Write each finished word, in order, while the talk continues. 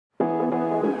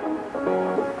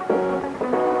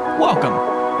Welcome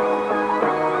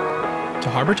to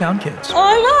Harbortown Kids.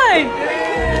 Online!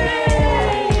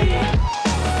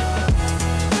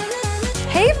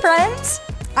 Hey friends,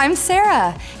 I'm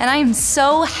Sarah, and I am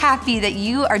so happy that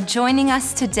you are joining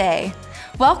us today.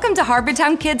 Welcome to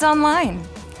Harbortown Kids Online.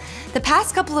 The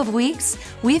past couple of weeks,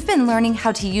 we've been learning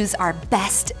how to use our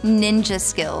best ninja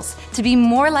skills to be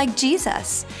more like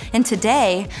Jesus. And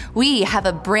today, we have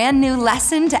a brand new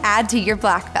lesson to add to your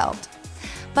black belt.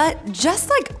 But just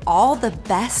like all the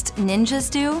best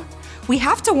ninjas do, we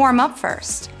have to warm up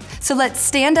first. So let's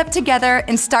stand up together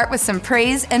and start with some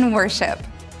praise and worship.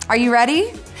 Are you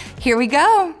ready? Here we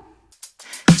go.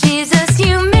 Jesus,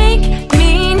 you make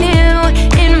me new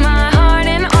in my heart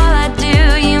and all I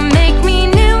do. You make me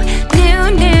new,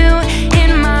 new, new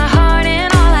in my heart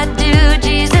and all I do.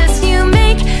 Jesus, you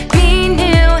make me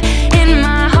new in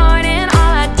my heart and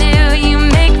all I do. You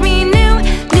make me new,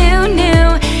 new,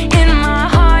 new in my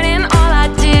heart and all I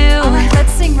do. All right,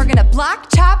 let's sing. We're gonna block,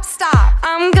 chop, stop.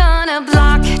 I'm gonna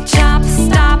block, chop,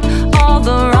 stop all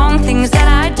the wrong things that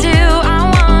I do.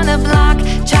 I wanna block,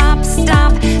 chop,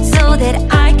 stop so that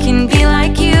I can be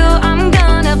like you. I'm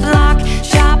gonna block,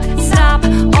 chop, stop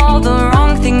all the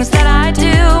wrong things that I do.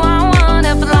 I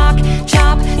wanna block,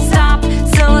 chop, stop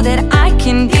so that I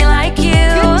can be like you.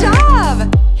 Good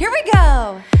job! Here we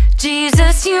go.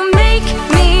 Jesus, you make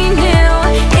me new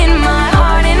in my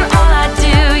heart and all I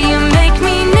do. You make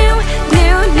me new,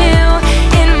 new, new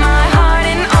in my heart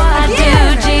and all I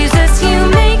do. Jesus, you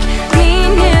make me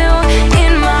new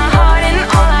in my heart and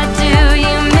all I do.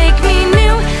 You make me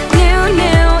new, new,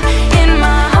 new in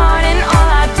my heart and all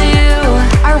I do.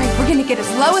 All right, we're gonna get as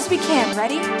low as we can.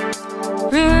 Ready?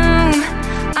 Room,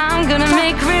 I'm gonna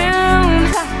make room,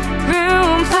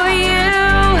 room for you.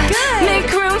 Good. Make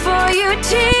room for you,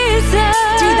 Jesus.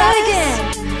 Do that again.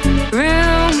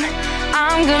 Room,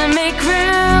 I'm gonna make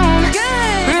room.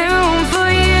 Good. Room for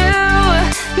you.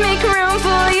 Make room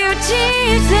for you,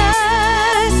 Jesus.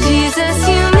 Jesus,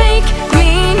 you make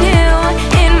me new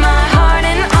in my heart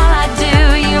and all I do.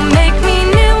 You make me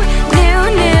new, new,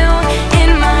 new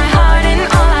in my heart and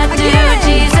all I do.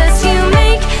 Jesus, you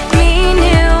make me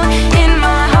new in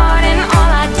my heart and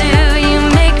all I do. You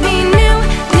make me new,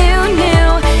 new, new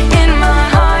in my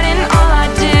heart and all I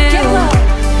do.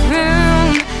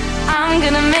 Room, I'm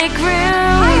gonna make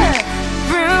room,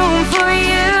 room for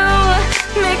you.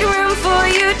 Make room for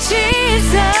you,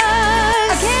 Jesus.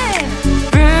 Again.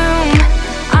 Room,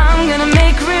 I'm gonna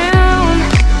make room,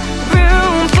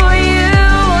 room for you.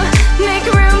 Make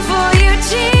room for you,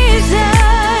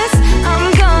 Jesus. I'm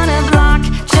gonna block,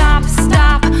 chop,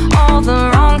 stop all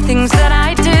the wrong things that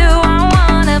I do. I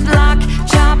wanna block,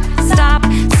 chop, stop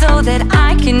so that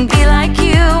I can be like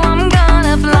you. I'm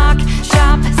gonna block,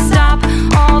 chop, stop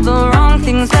all the wrong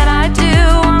things that I do.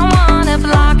 I wanna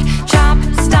block, chop,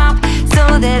 stop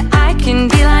so that I can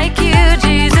be like you.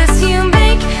 Jesus, you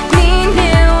make me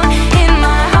new in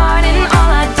my heart and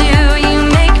all I do. You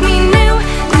make me new,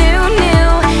 new, new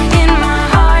in my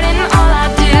heart and all I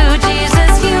do.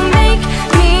 Jesus, you make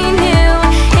me new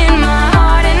in my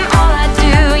heart and all I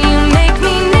do. You make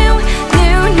me new,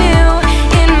 new, new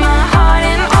in my heart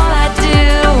and all I do.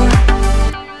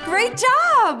 Great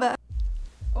job!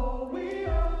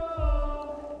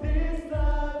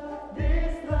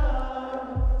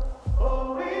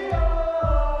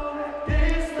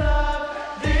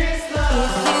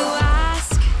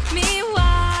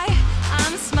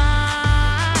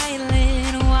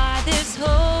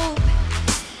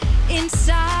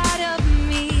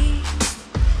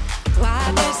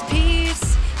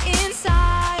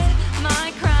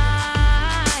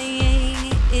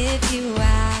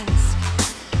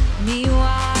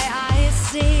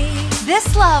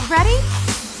 This love, ready?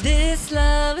 This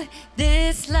love,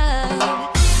 this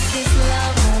love, this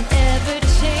love won't ever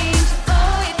change.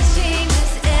 Oh, it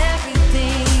changes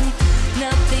everything.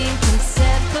 Nothing can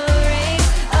separate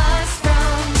us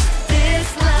from this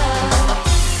love.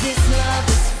 This love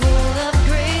is full of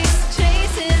grace,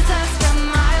 chases us from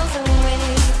miles away.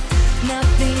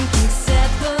 Nothing can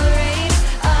separate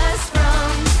us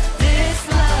from this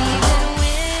love. Even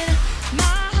when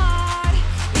my heart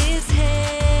is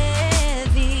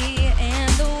heavy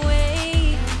and the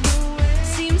weight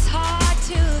seems hard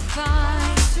to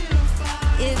find.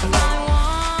 If I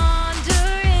wander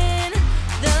in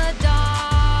the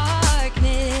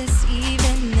darkness,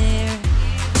 even there,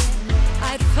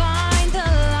 I'd find the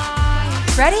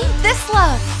light. Ready? This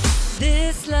love.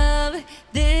 This love,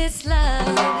 this love,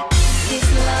 this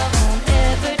love won't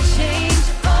ever change.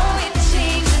 Oh, it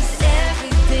changes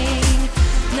everything.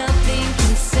 Nothing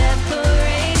can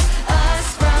separate us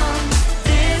from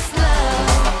this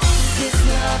love. This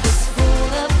love is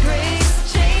full of grace,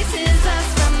 chases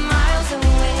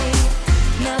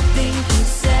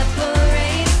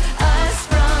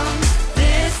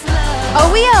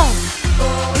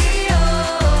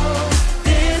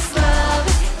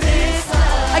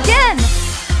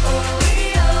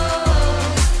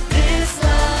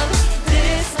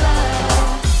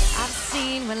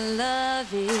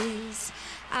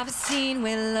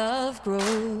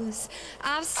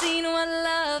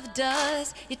love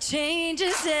does, it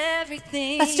changes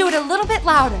everything. Let's do it a little bit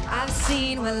louder. I've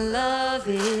seen what love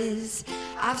is.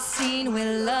 I've seen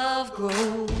where love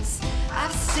grows.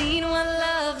 I've seen what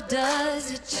love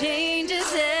does, it changes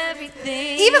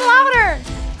everything. Even louder.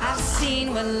 I've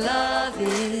seen what love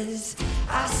is.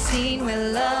 I've seen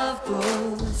where love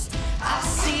grows. I've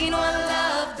seen what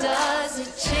love does,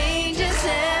 it changes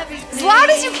everything. As loud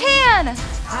as you can.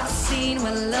 I've seen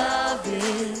what love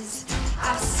is.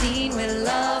 I've seen where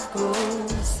love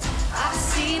grows. I've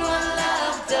seen what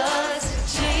love does,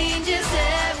 it changes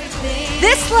everything.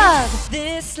 This love.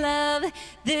 This love,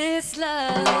 this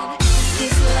love,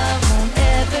 this love won't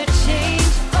ever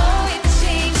change. Oh, it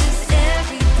changes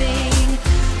everything.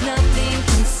 Nothing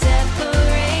can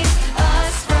separate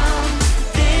us from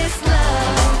this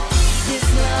love. This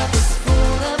love is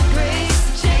full of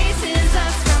grace, chases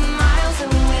us from miles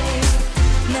away.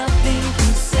 Nothing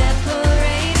can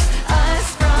separate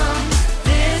us from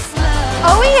this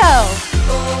love. OEO.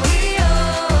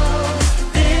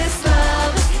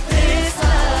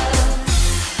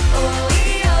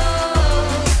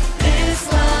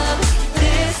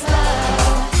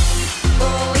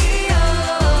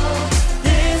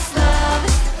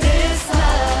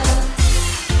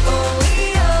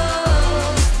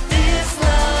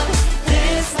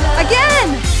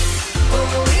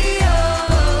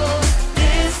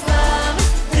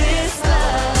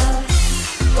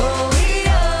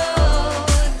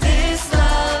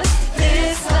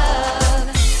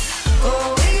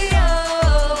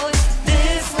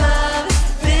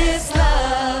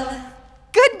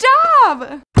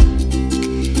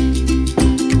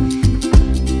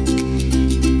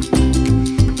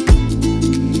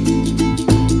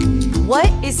 What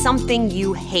is something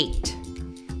you hate?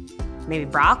 Maybe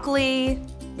broccoli,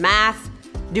 math,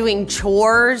 doing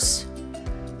chores.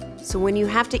 So when you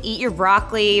have to eat your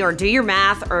broccoli or do your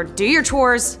math or do your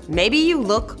chores, maybe you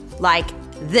look like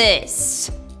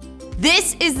this.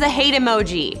 This is the hate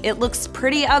emoji. It looks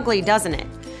pretty ugly, doesn't it?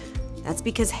 That's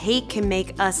because hate can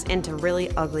make us into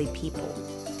really ugly people.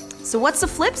 So what's the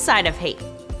flip side of hate?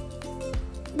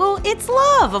 Well, it's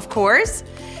love, of course.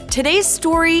 Today's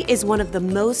story is one of the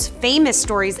most famous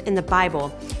stories in the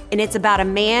Bible, and it's about a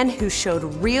man who showed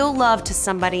real love to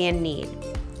somebody in need.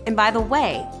 And by the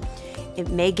way, it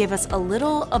may give us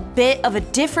a bit of a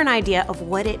different idea of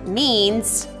what it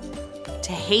means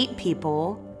to hate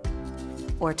people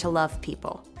or to love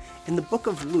people. In the book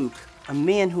of Luke, a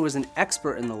man who was an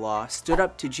expert in the law stood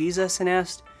up to Jesus and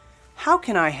asked, "How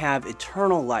can I have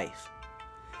eternal life?"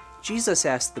 Jesus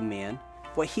asked the man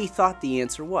what he thought the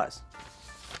answer was.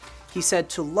 He said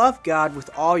to love God with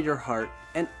all your heart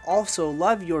and also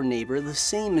love your neighbor the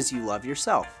same as you love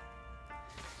yourself.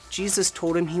 Jesus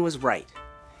told him he was right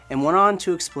and went on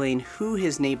to explain who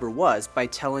his neighbor was by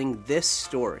telling this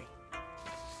story.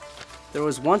 There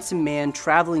was once a man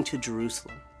traveling to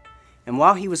Jerusalem, and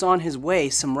while he was on his way,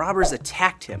 some robbers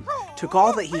attacked him, took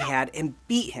all that he had, and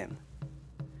beat him.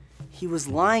 He was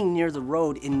lying near the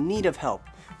road in need of help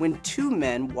when two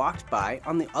men walked by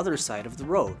on the other side of the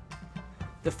road.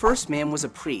 The first man was a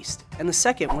priest, and the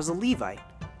second was a Levite.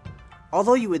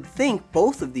 Although you would think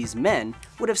both of these men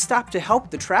would have stopped to help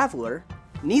the traveler,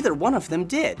 neither one of them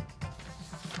did.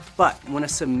 But when a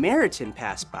Samaritan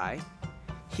passed by,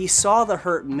 he saw the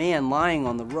hurt man lying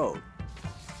on the road.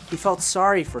 He felt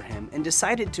sorry for him and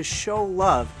decided to show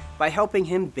love by helping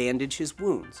him bandage his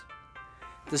wounds.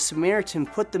 The Samaritan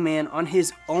put the man on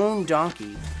his own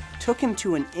donkey, took him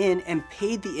to an inn, and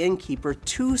paid the innkeeper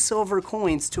 2 silver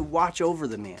coins to watch over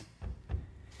the man.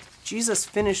 Jesus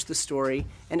finished the story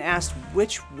and asked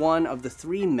which one of the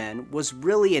 3 men was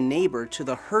really a neighbor to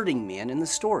the hurting man in the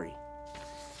story.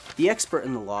 The expert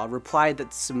in the law replied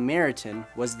that the Samaritan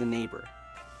was the neighbor.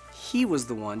 He was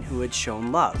the one who had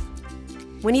shown love.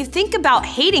 When you think about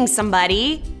hating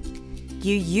somebody,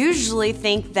 you usually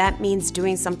think that means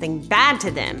doing something bad to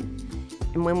them.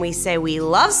 And when we say we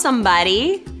love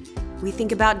somebody, we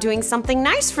think about doing something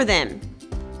nice for them,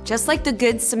 just like the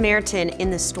Good Samaritan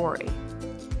in the story.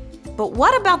 But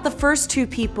what about the first 2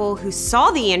 people who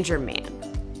saw the injured man?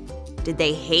 Did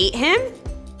they hate him?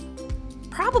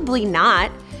 Probably not.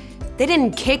 They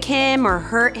didn't kick him or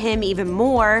hurt him even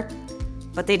more,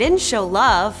 but they didn't show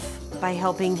love by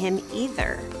helping him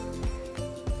either.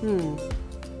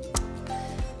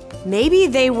 Maybe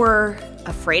they were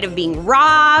afraid of being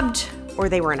robbed, or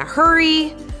they were in a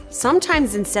hurry.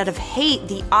 Sometimes instead of hate,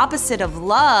 the opposite of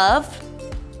love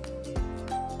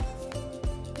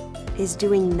is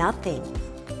doing nothing.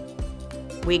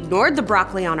 We ignored the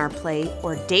broccoli on our plate,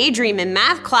 or daydream in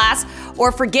math class,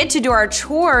 or forget to do our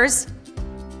chores.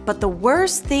 But the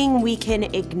worst thing we can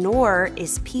ignore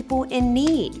is people in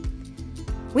need.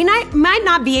 We might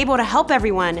not be able to help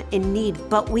everyone in need,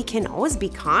 but we can always be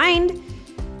kind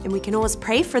and we can always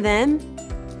pray for them.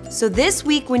 So this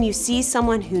week, when you see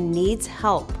someone who needs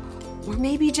help, or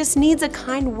maybe just needs a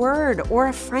kind word or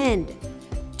a friend,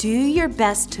 do your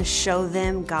best to show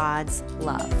them God's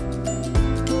love.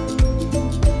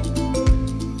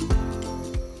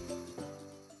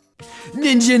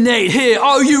 Ninja Nate here.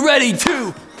 Are you ready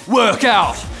to work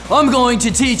out? I'm going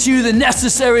to teach you the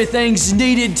necessary things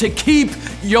needed to keep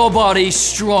your body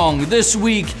strong. This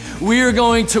week, we are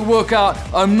going to work out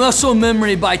our muscle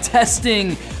memory by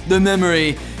testing the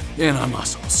memory in our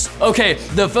muscles. Okay,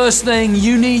 the first thing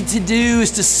you need to do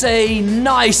is to say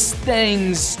nice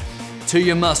things to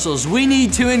your muscles. We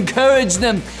need to encourage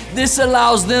them. This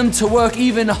allows them to work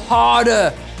even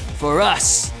harder for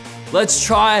us. Let's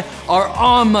try our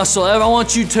arm muscle. I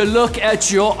want you to look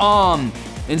at your arm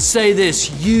and say this: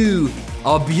 you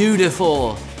are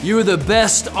beautiful. You're the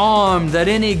best arm that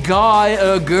any guy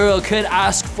or girl could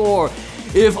ask for.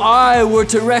 If I were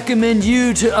to recommend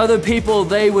you to other people,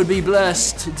 they would be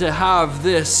blessed to have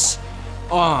this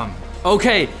arm.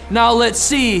 Okay, now let's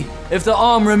see if the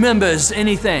arm remembers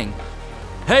anything.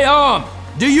 Hey arm,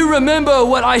 do you remember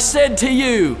what I said to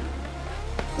you?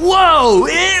 Whoa,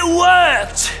 it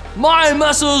worked! My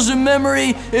muscles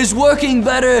memory is working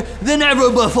better than ever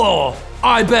before.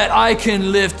 I bet I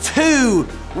can lift 2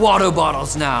 water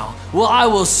bottles now. Well, I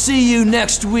will see you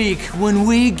next week when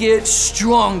we get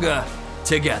stronger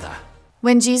together.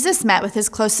 When Jesus met with his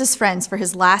closest friends for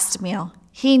his last meal,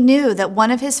 he knew that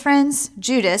one of his friends,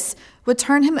 Judas, would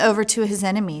turn him over to his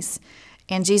enemies.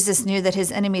 And Jesus knew that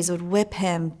his enemies would whip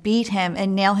him, beat him,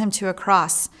 and nail him to a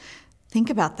cross. Think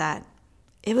about that.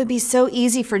 It would be so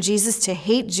easy for Jesus to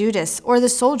hate Judas or the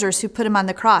soldiers who put him on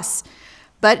the cross.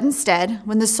 But instead,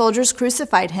 when the soldiers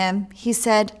crucified him, he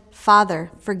said,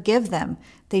 "Father, forgive them.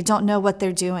 They don't know what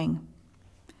they're doing."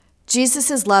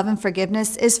 Jesus' love and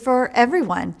forgiveness is for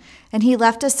everyone, and he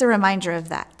left us a reminder of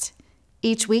that.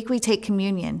 Each week we take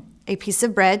communion, a piece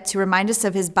of bread to remind us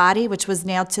of his body which was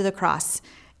nailed to the cross,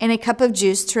 and a cup of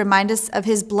juice to remind us of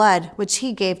his blood which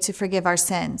he gave to forgive our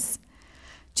sins.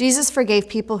 Jesus forgave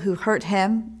people who hurt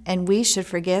him, and we should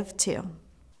forgive too.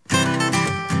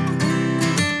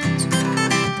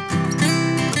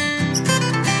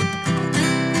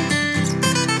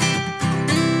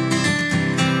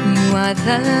 You are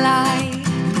the light,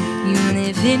 you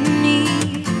live in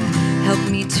me. Help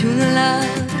me to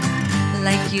love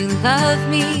like you love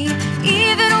me.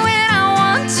 Even when I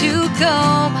want to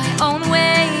go my own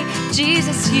way,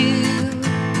 Jesus, you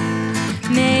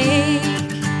make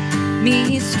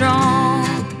me strong.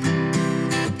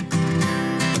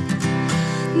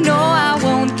 No, I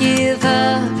won't give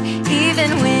up,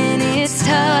 even when it's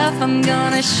tough. I'm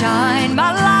gonna shine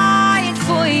my light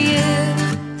for you.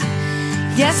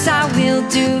 Yes, I will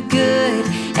do good,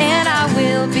 and I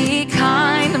will be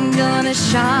kind. I'm gonna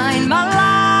shine my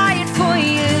light for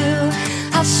you.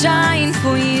 I'll shine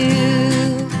for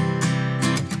you.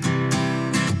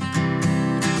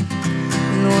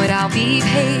 Lord, I'll be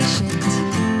patient,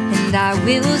 and I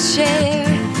will share,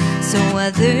 so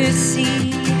others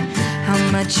see how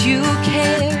much you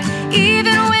care.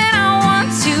 Even when I want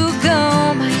to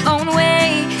go my own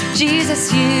way,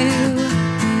 Jesus, you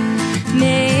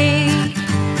make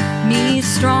me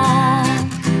strong.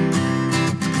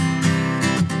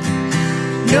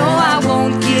 No, I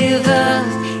won't give up,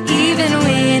 even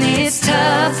when it's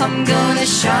tough. I'm gonna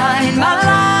shine my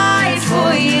light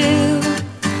for you.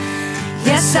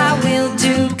 Yes, I will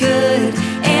do good,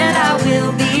 and I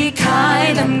will be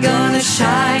kind. I'm gonna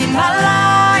shine my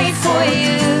light for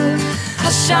you.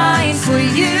 I'll shine for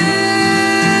you,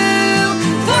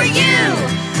 for you.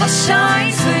 I'll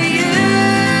shine for you.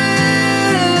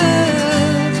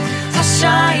 I'll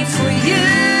shine for you,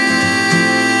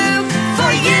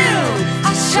 for you.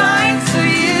 I'll shine for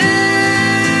you.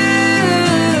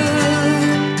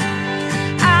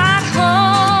 At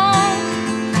home,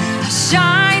 I'll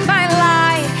shine my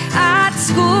light. At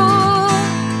school,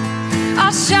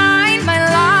 I'll shine my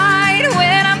light.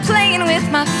 When I'm playing with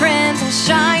my friends, I'll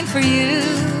shine for you.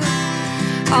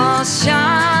 I'll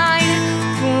shine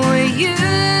for you.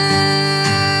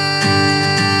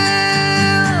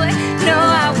 No,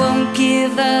 I won't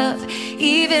give up,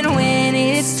 even when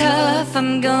it's tough.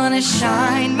 I'm gonna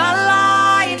shine my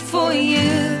light for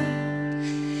you.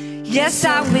 Yes,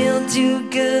 I will do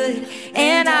good,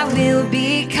 and I will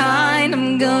be kind.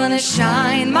 I'm gonna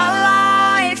shine my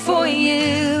light for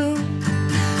you.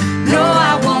 No,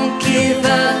 I won't give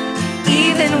up,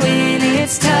 even when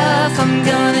it's tough. I'm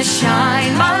gonna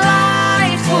shine my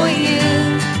light for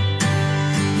you.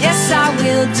 Yes, I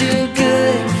will do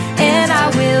good, and I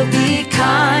will be kind.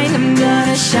 kind. I'm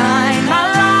gonna shine my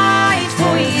light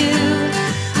for you.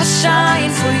 I'll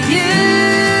shine for you,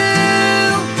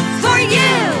 for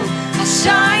you. I'll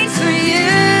shine for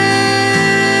you.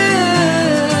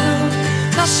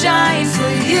 I'll shine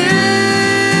for you,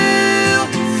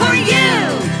 for you.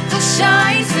 I'll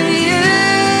shine for you.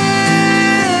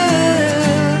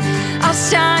 I'll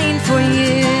shine for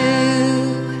you.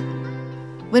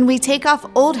 When we take off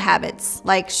old habits,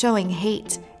 like showing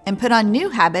hate, and put on new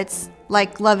habits,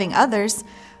 like loving others,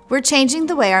 we're changing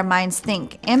the way our minds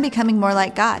think and becoming more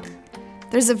like God.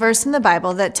 There's a verse in the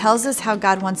Bible that tells us how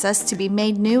God wants us to be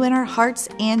made new in our hearts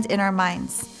and in our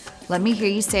minds. Let me hear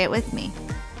you say it with me.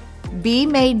 Be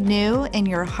made new in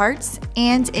your hearts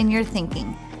and in your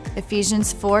thinking.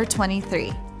 Ephesians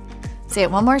 4:23. Say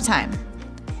it one more time.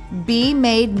 Be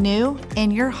made new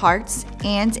in your hearts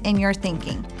and in your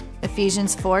thinking.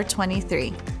 Ephesians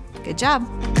 4:23. Good job.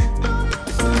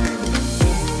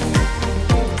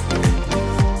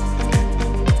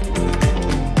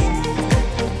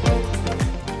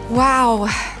 Wow,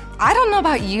 I don't know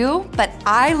about you, but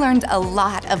I learned a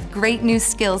lot of great new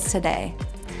skills today.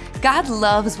 God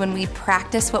loves when we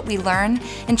practice what we learn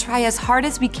and try as hard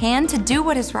as we can to do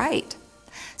what is right.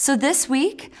 So this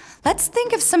week, let's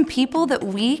think of some people that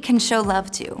we can show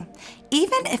love to,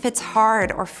 even if it's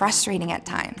hard or frustrating at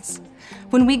times.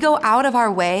 When we go out of our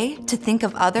way to think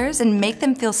of others and make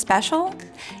them feel special,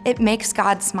 it makes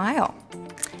God smile.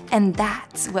 And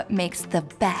that's what makes the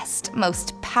best,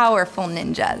 most powerful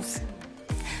ninjas.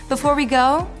 Before we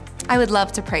go, I would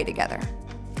love to pray together.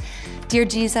 Dear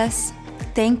Jesus,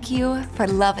 thank you for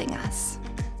loving us.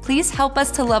 Please help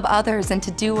us to love others and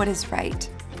to do what is right.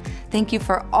 Thank you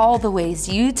for all the ways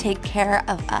you take care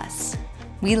of us.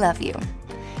 We love you.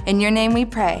 In your name we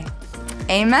pray.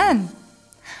 Amen.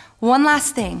 One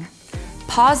last thing.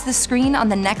 Pause the screen on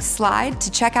the next slide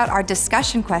to check out our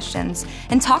discussion questions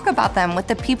and talk about them with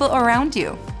the people around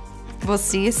you. We'll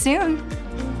see you soon.